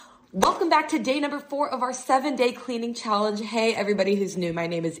Welcome back to day number 4 of our 7-day cleaning challenge. Hey, everybody who's new, my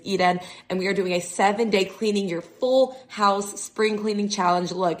name is Eden, and we are doing a 7-day cleaning your full house spring cleaning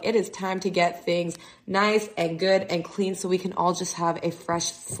challenge. Look, it is time to get things nice and good and clean so we can all just have a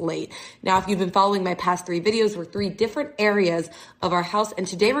fresh slate. Now, if you've been following my past 3 videos, we're 3 different areas of our house, and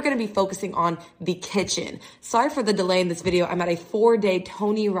today we're going to be focusing on the kitchen. Sorry for the delay in this video. I'm at a 4-day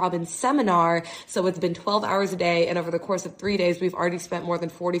Tony Robbins seminar, so it's been 12 hours a day, and over the course of 3 days, we've already spent more than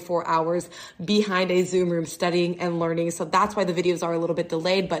 44 hours behind a Zoom room studying and learning. So that's why the videos are a little bit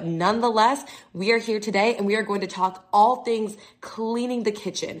delayed, but nonetheless, we are here today and we are going to talk all things cleaning the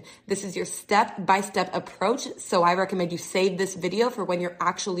kitchen. This is your step-by-step approach. So I recommend you save this video for when you're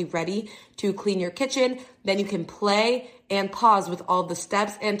actually ready to clean your kitchen. Then you can play and pause with all the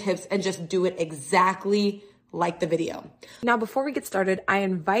steps and tips and just do it exactly like the video. Now, before we get started, I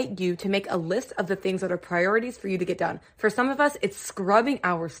invite you to make a list of the things that are priorities for you to get done. For some of us, it's scrubbing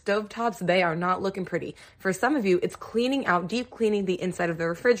our stovetops. They are not looking pretty. For some of you, it's cleaning out, deep cleaning the inside of the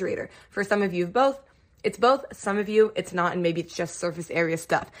refrigerator. For some of you, it's both. Some of you, it's not, and maybe it's just surface area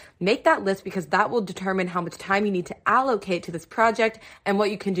stuff. Make that list because that will determine how much time you need to allocate to this project and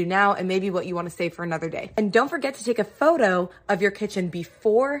what you can do now and maybe what you want to save for another day. And don't forget to take a photo of your kitchen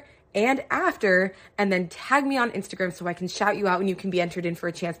before and after, and then tag me on Instagram so I can shout you out and you can be entered in for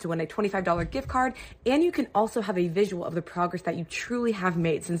a chance to win a $25 gift card. And you can also have a visual of the progress that you truly have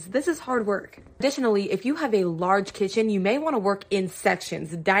made, since this is hard work. Additionally, if you have a large kitchen, you may want to work in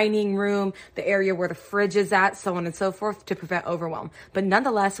sections, dining room, the area where the fridge is at, so on and so forth, to prevent overwhelm. But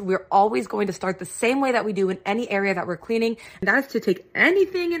nonetheless, we're always going to start the same way that we do in any area that we're cleaning, and that is to take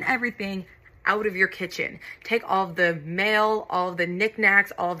anything and everything out of your kitchen. Take all of the mail, all of the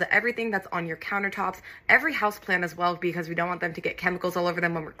knickknacks, all of the everything that's on your countertops, every houseplant as well, because we don't want them to get chemicals all over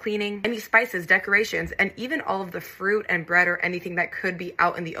them when we're cleaning, any spices, decorations, and even all of the fruit and bread or anything that could be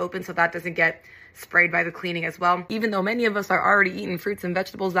out in the open so that doesn't get sprayed by the cleaning as well. Even though many of us are already eating fruits and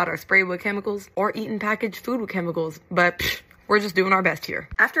vegetables that are sprayed with chemicals or eating packaged food with chemicals, but we're just doing our best here.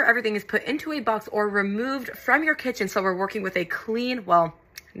 After everything is put into a box or removed from your kitchen, so we're working with a clean, well,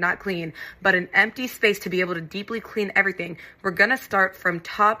 not clean, but an empty space to be able to deeply clean everything, we're gonna start from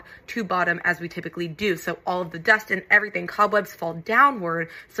top to bottom as we typically do. So all of the dust and everything, cobwebs fall downward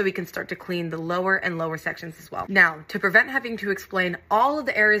so we can start to clean the lower and lower sections as well. Now, to prevent having to explain all of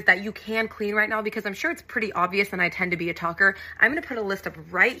the areas that you can clean right now, because I'm sure it's pretty obvious and I tend to be a talker, I'm gonna put a list up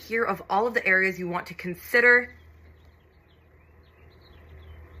right here of all of the areas you want to consider.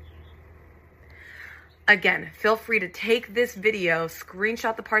 Again, feel free to take this video,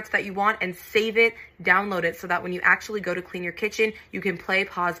 screenshot the parts that you want and save it, download it so that when you actually go to clean your kitchen, you can play,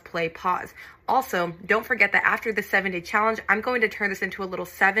 pause. Also, don't forget that after the 7-day challenge, I'm going to turn this into a little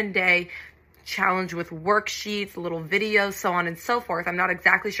 7-day challenge with worksheets, little videos, so on and so forth. I'm not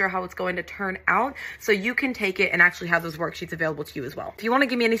exactly sure how it's going to turn out, so you can take it and actually have those worksheets available to you as well. If you want to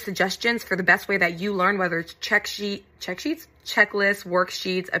give me any suggestions for the best way that you learn, whether it's checklists,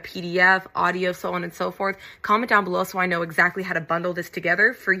 worksheets, a PDF, audio, so on and so forth, comment down below so I know exactly how to bundle this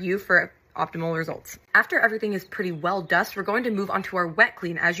together for you for optimal results. After everything is pretty well dust, we're going to move on to our wet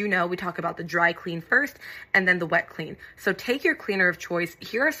clean. As you know, we talk about the dry clean first and then the wet clean. So take your cleaner of choice.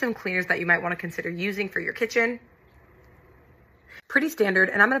 Here are some cleaners that you might want to consider using for your kitchen. Pretty standard,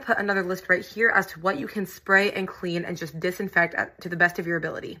 and I'm going to put another list right here as to what you can spray and clean and just disinfect to the best of your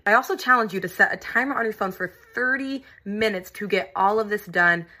ability. I also challenge you to set a timer on your phones for 30 minutes to get all of this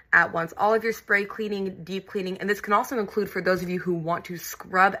done at once. All of your spray cleaning, deep cleaning, and this can also include for those of you who want to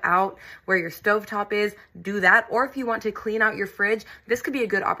scrub out where your stovetop is, do that. Or if you want to clean out your fridge, this could be a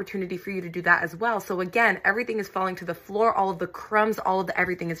good opportunity for you to do that as well. So again, everything is falling to the floor, all of the crumbs, all of the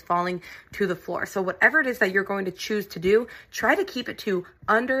everything is falling to the floor. So whatever it is that you're going to choose to do, try to keep it to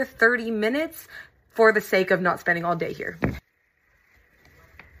under 30 minutes for the sake of not spending all day here.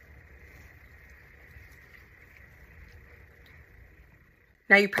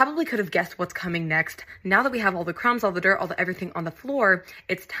 Now, you probably could have guessed what's coming next. Now that we have all the crumbs, all the dirt, all the everything on the floor,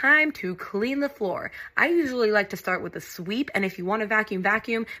 it's time to clean the floor. I usually like to start with a sweep, and if you want to vacuum,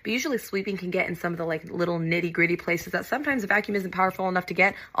 but usually sweeping can get in some of the little nitty gritty places that sometimes a vacuum isn't powerful enough to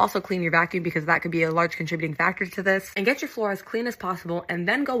get. Also clean your vacuum because that could be a large contributing factor to this. And get your floor as clean as possible, and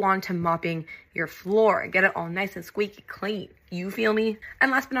then go on to mopping your floor and get it all nice and squeaky clean. You feel me? And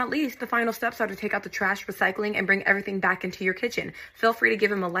last but not least, the final steps are to take out the trash, recycling, and bring everything back into your kitchen. Feel free to give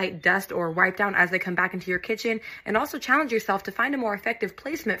them a light dust or wipe down as they come back into your kitchen, and also challenge yourself to find a more effective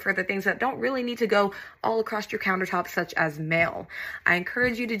placement for the things that don't really need to go all across your countertops, such as mail. I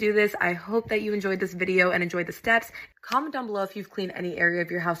encourage you to do this. I hope that you enjoyed this video and enjoyed the steps. Comment down below if you've cleaned any area of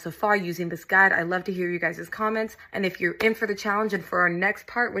your house so far using this guide. I love to hear you guys' comments. And if you're in for the challenge and for our next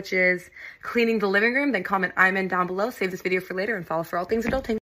part, which is cleaning the living room, then comment I'm in down below. Save this video for later and follow for all things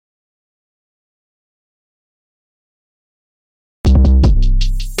adulting.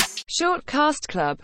 Short Cast Club.